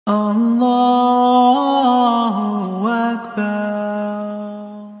Allahu Akbar.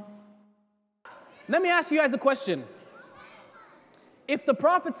 Let me ask you guys a question. If the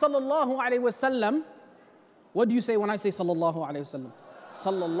Prophet sallallahu alaihi wasallam, what do you say when I say sallallahu alaihi wasallam?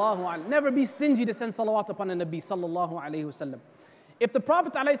 Sallallahu alaihi. Never be stingy to send salawat upon the Nabi sallallahu alaihi wasallam. If the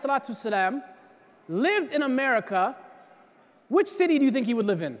Prophet alaihi salatu wasalam lived in America, which city do you think he would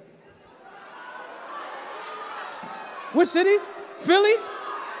live in? Which city? Philly?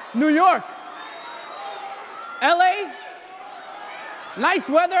 New York? LA? Nice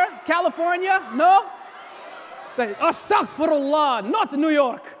weather? California? No? Say, astaghfirullah, not New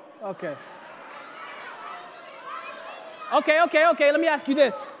York. Okay. Okay, let me ask you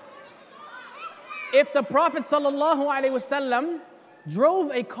this. If the Prophet sallallahu alaihi wasallam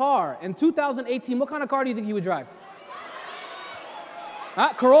drove a car in 2018, what kind of car do you think he would drive?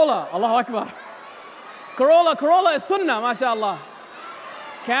 Corolla, Allahu Akbar. Corolla is sunnah, mashallah.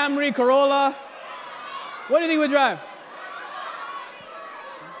 Camry, Corolla. What do you think he would drive?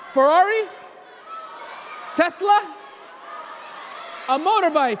 Ferrari? Tesla? A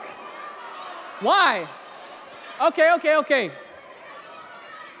motorbike? Why? Okay.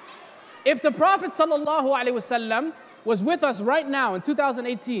 If the Prophet sallallahu alaihi wasallam was with us right now in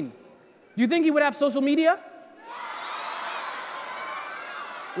 2018, do you think he would have social media?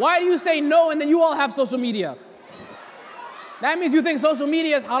 Why do you say no and then you all have social media? That means you think social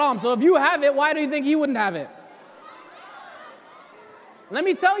media is haram. So if you have it, why do you think he wouldn't have it? Let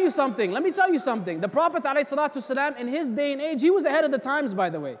me tell you something. The Prophet ﷺ, in his day and age, he was ahead of the times,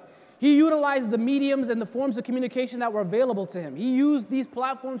 by the way. He utilized the mediums and the forms of communication that were available to him. He used these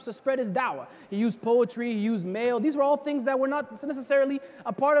platforms to spread his dawah. He used poetry, he used mail. These were all things that were not necessarily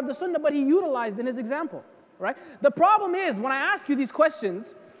a part of the sunnah, but he utilized in his example, right? The problem is, when I ask you these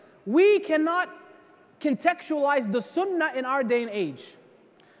questions, we cannot contextualize the sunnah in our day and age.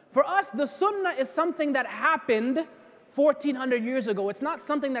 For us, the sunnah is something that happened 1400 years ago. It's not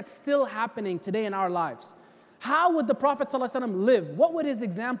something that's still happening today in our lives. How would the Prophet ﷺ live? What would his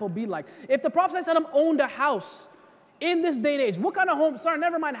example be like? If the Prophet ﷺ owned a house in this day and age, what kind of home, sorry,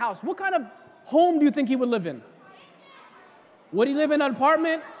 never mind house, what kind of home do you think he would live in? Would he live in an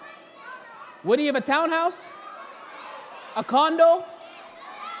apartment? Would he have a townhouse? A condo?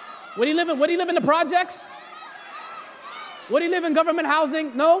 Would he live in the projects? Would he live in government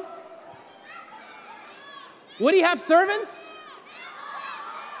housing? No. Would he have servants?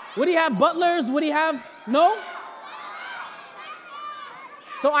 Would he have butlers? Would he have, no?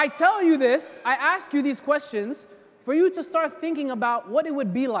 So I tell you this, I ask you these questions for you to start thinking about what it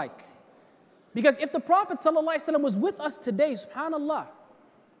would be like. Because if the Prophet ﷺ was with us today, subhanAllah,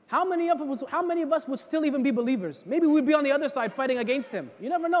 how many of us would still even be believers? Maybe we'd be on the other side fighting against him. You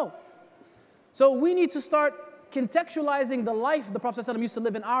never know. So we need to start contextualizing the life the Prophet ﷺ used to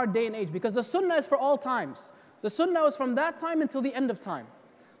live in our day and age, because the sunnah is for all times. The sunnah is from that time until the end of time.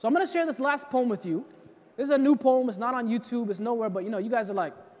 So I'm going to share this last poem with you. This is a new poem. It's not on YouTube. It's nowhere. But, you guys are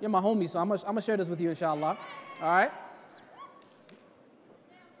like, you're my homies. So I'm going to share this with you, inshallah. All right?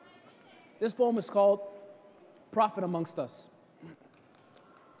 This poem is called Prophet Amongst Us.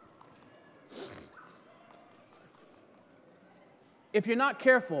 If you're not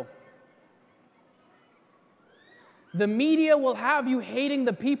careful, the media will have you hating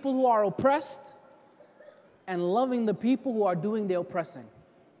the people who are oppressed and loving the people who are doing the oppressing.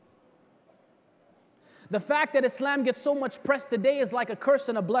 The fact that Islam gets so much press today is like a curse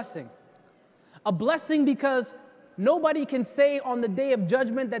and a blessing. A blessing because nobody can say on the day of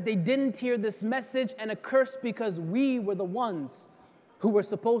judgment that they didn't hear this message, and a curse because we were the ones who were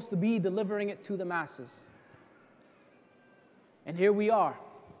supposed to be delivering it to the masses. And here we are,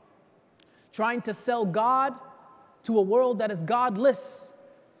 trying to sell God to a world that is godless,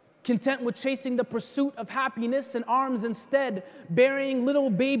 content with chasing the pursuit of happiness in arms instead, burying little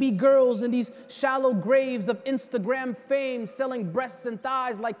baby girls in these shallow graves of Instagram fame, selling breasts and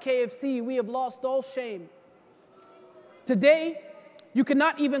thighs like KFC. We have lost all shame. Today, you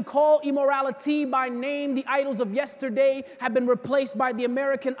cannot even call immorality by name. The idols of yesterday have been replaced by the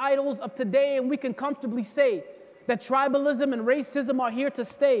American idols of today, and we can comfortably say that tribalism and racism are here to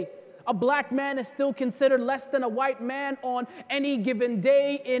stay. A black man is still considered less than a white man on any given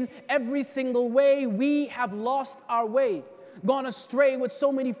day. In every single way, we have lost our way, gone astray with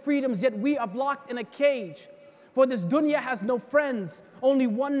so many freedoms, yet we are locked in a cage. For this dunya has no friends, only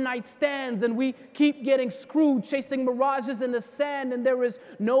one night stands, and we keep getting screwed, chasing mirages in the sand, and there is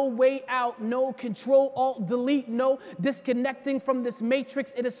no way out, no control, alt, delete, no disconnecting from this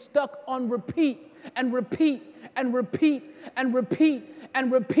matrix. It is stuck on repeat and repeat and repeat and repeat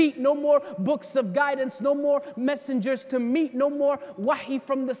and repeat. No more books of guidance, no more messengers to meet, no more wahi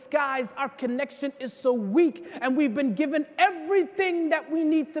from the skies. Our connection is so weak, and we've been given everything that we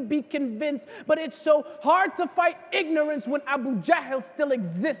need to be convinced, but it's so hard to fight ignorance when Abu Jahl still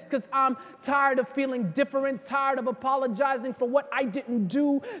exists, because I'm tired of feeling different, tired of apologizing for what I didn't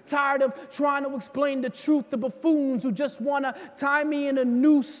do, tired of trying to explain the truth to buffoons who just want to tie me in a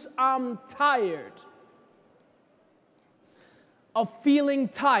noose. I'm tired of feeling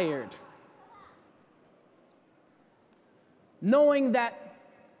tired, knowing that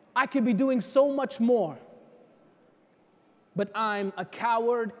I could be doing so much more, but I'm a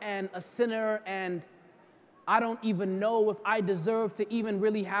coward and a sinner, and I don't even know if I deserve to even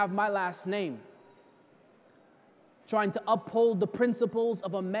really have my last name. Trying to uphold the principles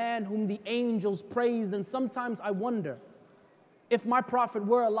of a man whom the angels praised, and sometimes I wonder, if my prophet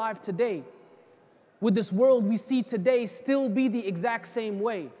were alive today, would this world we see today still be the exact same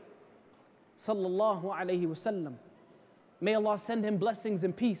way? Sallallahu alayhi wasallam. May Allah send him blessings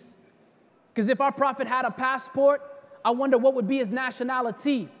and peace. Because if our prophet had a passport, I wonder what would be his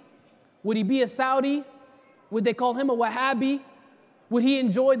nationality. Would he be a Saudi? Would they call him a Wahhabi? Would he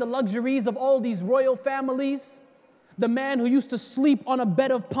enjoy the luxuries of all these royal families? The man who used to sleep on a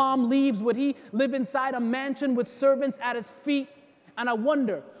bed of palm leaves, would he live inside a mansion with servants at his feet? And I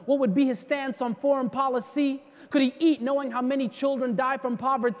wonder, what would be his stance on foreign policy? Could he eat knowing how many children die from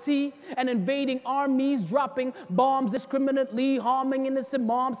poverty and invading armies, dropping bombs indiscriminately, harming innocent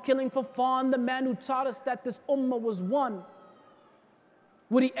moms, killing for fun? The man who taught us that this ummah was one.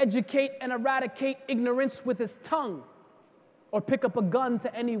 Would he educate and eradicate ignorance with his tongue? Or pick up a gun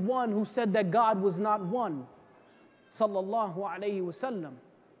to anyone who said that God was not one? Sallallahu alayhi wasallam.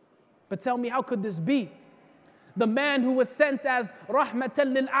 But tell me, how could this be? The man who was sent as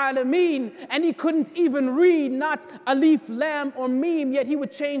rahmatan lil alameen, and he couldn't even read, not alif, lam, or meme, yet he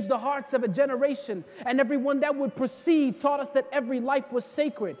would change the hearts of a generation. And everyone that would proceed taught us that every life was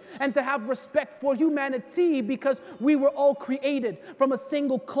sacred, and to have respect for humanity, because we were all created from a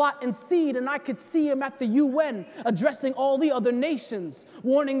single clot and seed. And I could see him at the UN addressing all the other nations,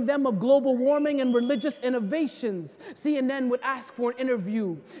 warning them of global warming and religious innovations. CNN would ask for an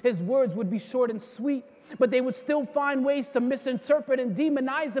interview. His words would be short and sweet, but they would still find ways to misinterpret and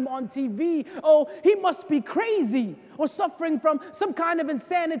demonize him on TV. Oh, he must be crazy or suffering from some kind of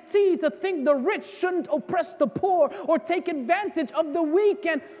insanity to think the rich shouldn't oppress the poor or take advantage of the weak.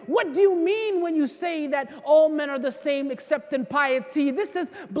 And what do you mean when you say that all men are the same except in piety? This is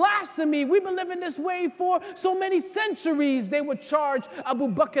blasphemy. We've been living this way for so many centuries. They would charge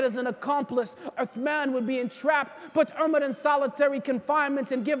Abu Bakr as an accomplice. Uthman would be entrapped, put Umar in solitary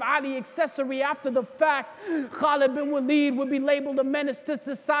confinement, and give Ali accessory after the fact. Khalid bin Walid would be labeled a menace to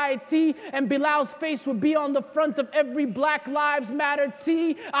society, and Bilal's face would be on the front of every Black Lives Matter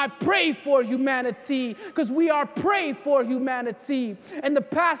tee. I pray for humanity, because we are prey for humanity. In the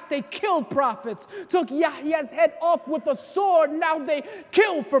past, they killed prophets, took Yahya's head off with a sword. Now they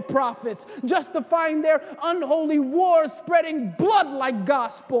kill for prophets, justifying their unholy wars, spreading blood like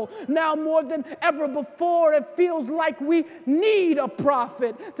gospel. Now more than ever before, it feels like we need a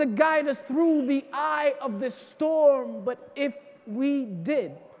prophet to guide us through the eye of this storm. But if we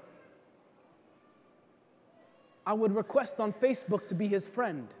did, I would request on Facebook to be his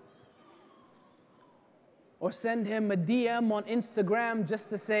friend, or send him a DM on Instagram just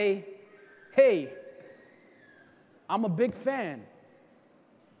to say, hey, I'm a big fan.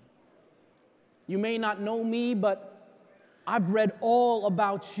 You may not know me, but I've read all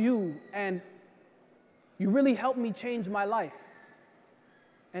about you, and you really helped me change my life.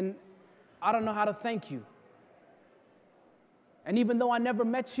 And I don't know how to thank you. And even though I never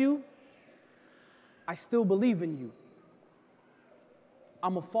met you, I still believe in you.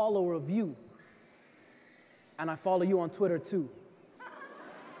 I'm a follower of you. And I follow you on Twitter too.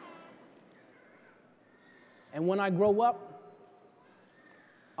 And when I grow up,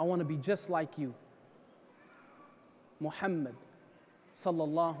 I want to be just like you. Mohammed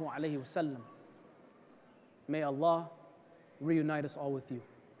sallallahu alayhi wasallam. May Allah reunite us all with you.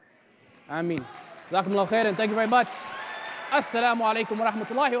 Ameen. Jazakumullah khairan. Thank you very much. Assalamu alaikum wa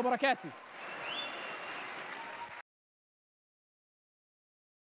rahmatullahi wa barakatuh.